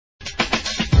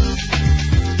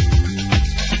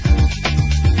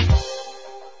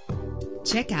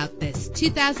Check out this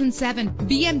 2007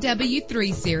 BMW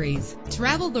 3 Series.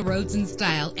 Travel the roads in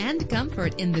style and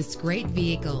comfort in this great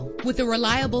vehicle. With a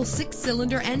reliable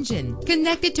 6-cylinder engine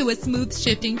connected to a smooth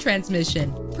shifting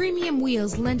transmission. Premium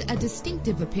wheels lend a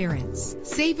distinctive appearance.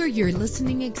 Savor your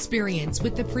listening experience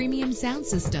with the premium sound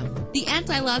system. The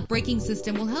anti-lock braking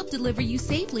system will help deliver you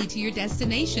safely to your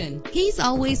destination. He's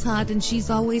always hot and she's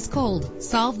always cold.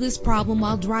 Solve this problem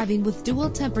while driving with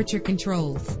dual temperature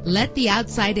controls. Let the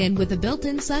outside in with a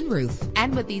built-in sunroof.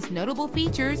 And with these notable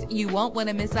features, you won't want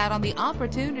to miss out on the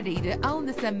opportunity to own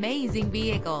this amazing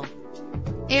vehicle.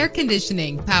 Air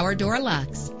conditioning, power door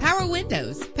locks, power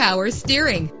windows, power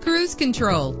steering, cruise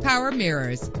control, power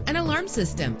mirrors, an alarm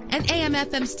system, an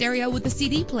AM/FM stereo with a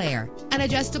CD player, an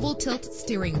adjustable tilt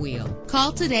steering wheel.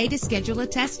 Call today to schedule a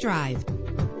test drive.